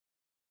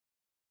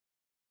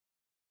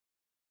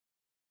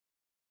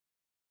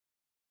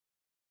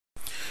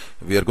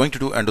We are going to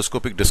do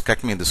endoscopic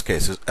discectomy in this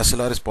case. His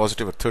SLR is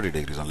positive at 30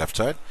 degrees on left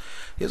side.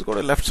 He has got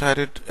a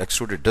left-sided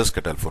extruded disc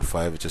at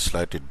L4-5, which is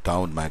slightly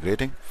down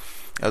migrating,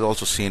 as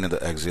also seen in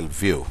the axial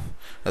view.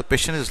 The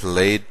patient is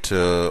laid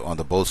on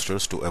the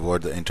bolsters to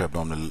avoid the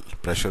intra-abdominal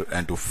pressure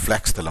and to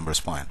flex the lumbar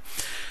spine.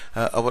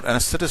 Our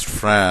anesthetist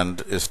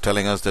friend is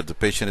telling us that the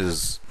patient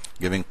is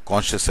giving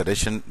conscious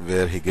sedation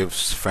where he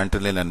gives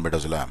fentanyl and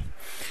midazolam.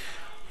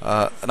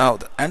 Now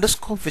the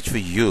endoscope which we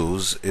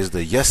use is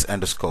the Yes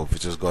endoscope,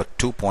 which has got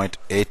 2.8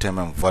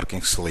 mm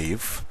working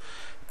sleeve,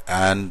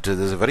 and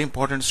there's a very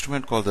important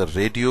instrument called the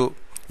radio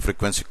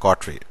frequency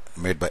cautery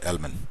made by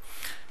Elman.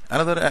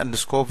 Another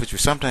endoscope which we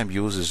sometimes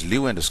use is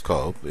Liu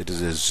endoscope. It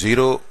is a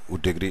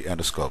 0-degree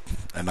endoscope,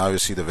 and now you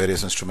see the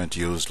various instruments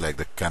used like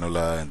the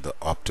cannula and the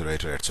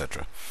obturator,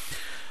 etc.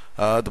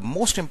 The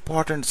most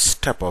important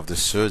step of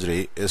this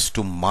surgery is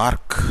to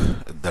mark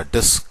the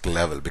disc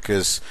level,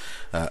 because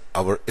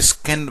our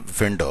skin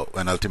window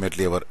and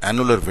ultimately our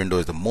annular window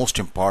is the most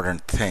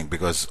important thing,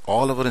 because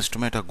all our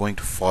instruments are going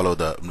to follow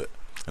the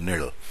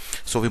needle.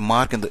 So we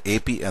mark in the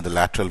AP and the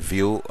lateral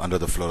view under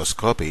the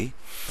fluoroscopy,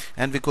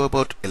 and we go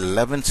about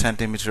 11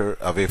 centimeter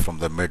away from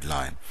the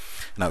midline.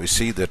 Now you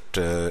see that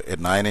a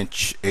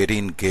 9-inch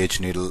 18 gauge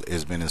needle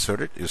has been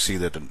inserted. You see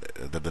that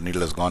the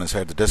needle has gone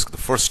inside the disc. The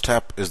first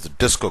step is the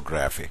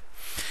discography,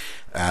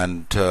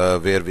 and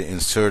where we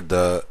insert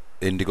the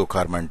indigo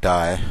carbon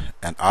dye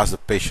and ask the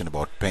patient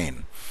about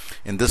pain.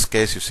 In this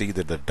case, you see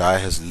that the dye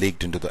has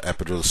leaked into the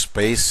epidural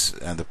space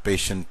and the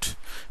patient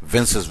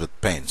winces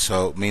with pain,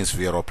 so it means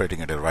we are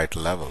operating at a right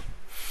level.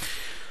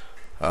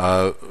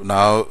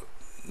 Now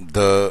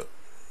the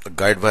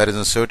guide wire is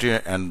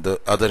inserted and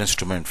the other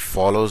instrument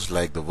follows,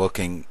 like the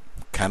working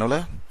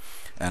cannula,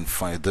 and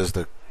there's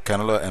the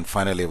cannula, and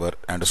finally our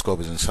endoscope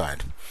is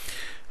inside.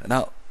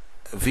 Now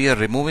we are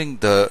removing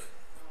the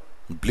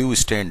blue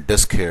stained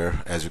disc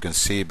here, as you can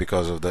see,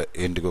 because of the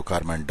indigo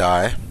carbon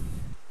dye,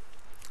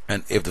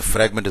 and if the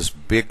fragment is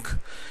big,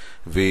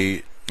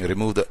 we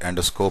remove the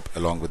endoscope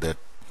along with that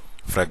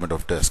fragment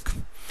of disc.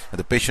 And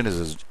the patient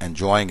is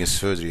enjoying his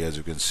surgery, as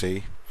you can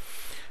see,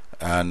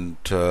 and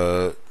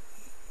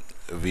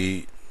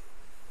we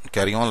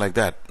carry on like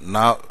that.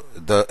 Now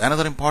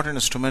another important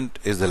instrument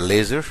is the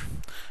laser.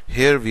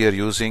 Here we are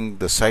using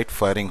the sight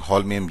firing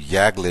holmium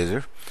YAG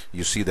laser.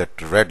 You see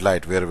that red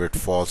light, wherever it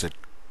falls, it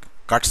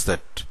cuts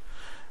that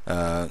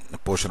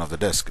portion of the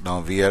disc. Now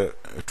we are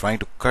trying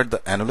to cut the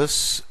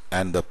annulus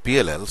and the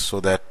PLL so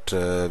that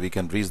we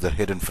can reach the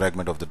hidden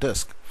fragment of the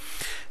disc.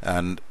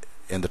 And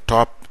in the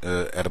top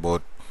at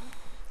about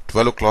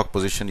 12 o'clock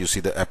position, you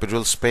see the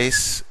epidural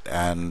space,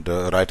 and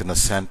right in the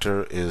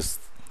center is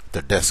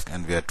the disc,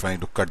 and we are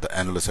trying to cut the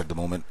annulus at the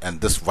moment,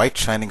 and this white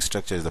shining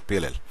structure is the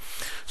PLL.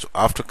 So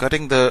after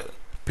cutting the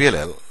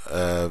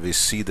PLL, we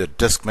see the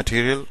disc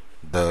material,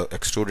 the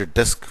extruded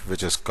disc,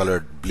 which is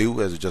colored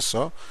blue as you just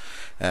saw,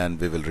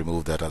 and we will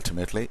remove that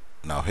ultimately.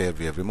 Now here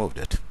we have removed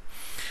it.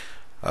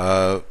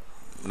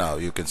 Now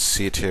you can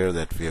see it here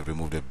that we have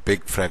removed a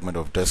big fragment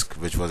of disc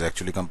which was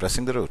actually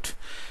compressing the root.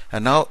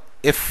 And now,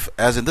 if,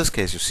 as in this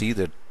case, you see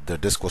that the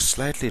disc was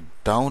slightly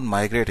down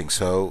migrating,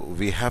 so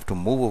we have to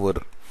move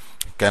our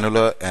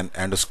cannula and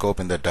endoscope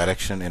in that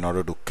direction in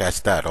order to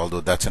catch that, although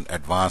that's an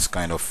advanced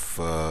kind of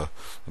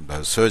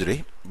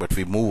surgery, but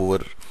we move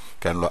our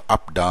cannula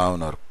up,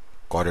 down, or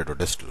caudate or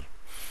distal,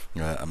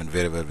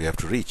 wherever we have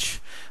to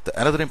reach.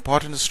 Another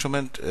important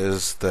instrument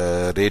is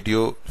the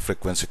radio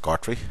frequency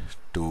cautery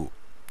to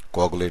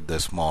coagulate the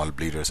small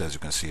bleeders, as you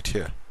can see it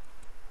here.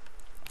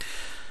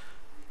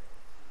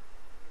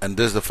 And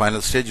this is the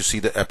final stage. You see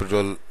the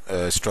epidural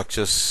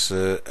structures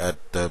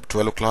at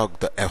 12 o'clock,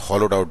 the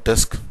hollowed out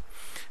disc,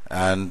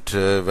 and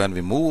when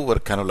we move our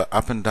cannula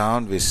up and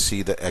down, we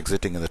see the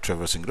exiting and the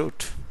traversing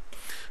route.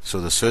 So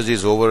the surgery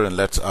is over, and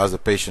let's ask the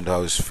patient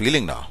how he's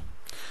feeling now.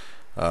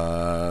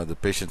 The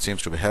patient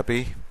seems to be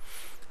happy.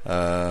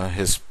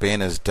 His pain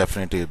has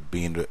definitely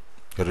been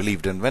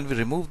relieved, and when we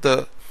remove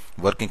the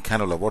working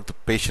cannula, what the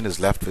patient is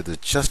left with is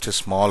just a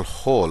small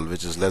hole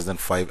which is less than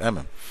 5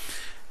 mm,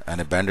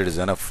 and a bandage is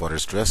enough for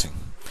his dressing.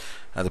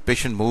 And the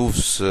patient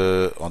moves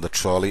on the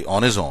trolley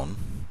on his own,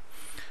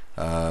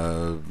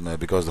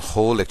 because the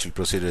whole actual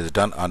procedure is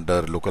done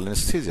under local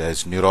anesthesia.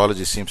 His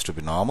neurology seems to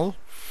be normal,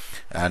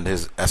 and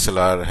his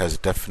SLR has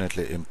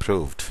definitely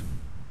improved.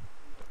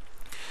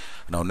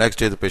 Now next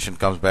day the patient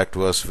comes back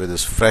to us with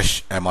his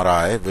fresh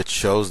MRI, which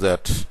shows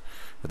that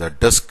the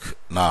disc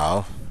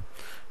now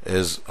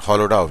is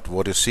hollowed out.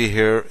 What you see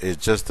here is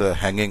just the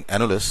hanging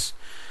annulus,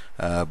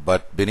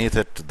 but beneath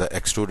it the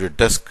extruded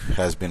disc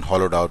has been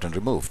hollowed out and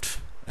removed,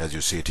 as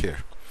you see it here.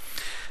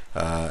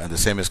 And the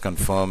same is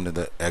confirmed in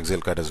the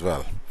axial cut as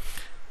well.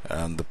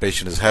 And the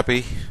patient is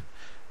happy,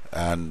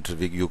 and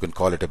you can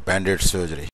call it a band-aid surgery.